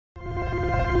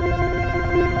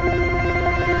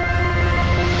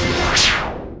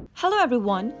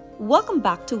everyone, welcome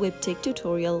back to Webtech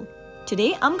Tutorial.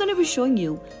 Today I'm going to be showing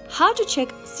you how to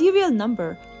check serial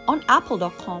number on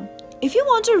apple.com. If you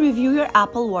want to review your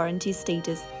Apple warranty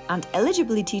status and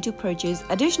eligibility to purchase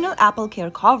additional Apple Care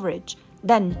coverage,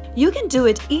 then you can do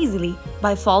it easily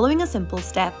by following a simple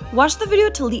step. Watch the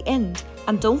video till the end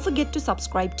and don't forget to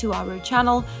subscribe to our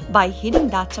channel by hitting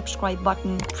that subscribe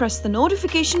button. Press the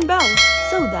notification bell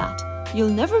so that you'll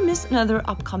never miss another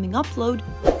upcoming upload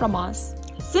from us.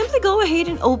 Simply go ahead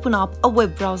and open up a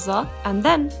web browser and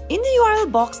then in the URL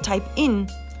box type in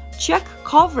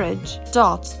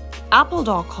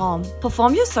checkcoverage.apple.com.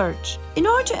 Perform your search. In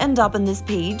order to end up on this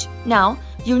page, now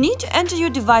you need to enter your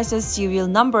device's serial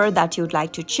number that you'd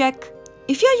like to check.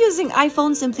 If you're using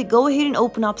iPhone, simply go ahead and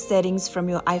open up settings from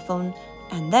your iPhone.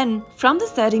 And then, from the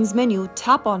settings menu,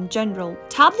 tap on General.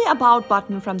 Tap the About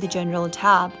button from the General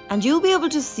tab and you'll be able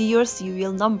to see your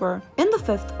serial number in the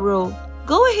 5th row.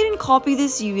 Go ahead and copy the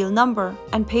serial number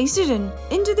and paste it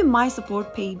into the My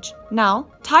Support page. Now,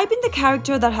 type in the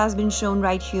character that has been shown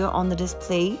right here on the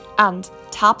display and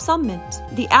tap Submit.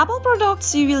 The Apple product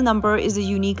serial number is a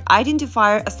unique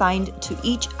identifier assigned to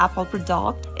each Apple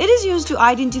product. It is used to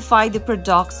identify the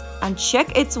products and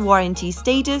check its warranty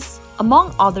status,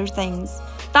 among other things.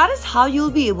 That is how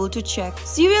you'll be able to check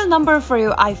serial number for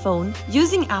your iPhone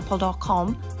using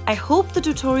apple.com. I hope the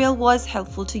tutorial was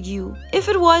helpful to you. If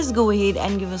it was, go ahead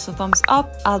and give us a thumbs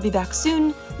up. I'll be back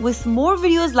soon with more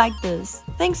videos like this.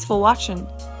 Thanks for watching.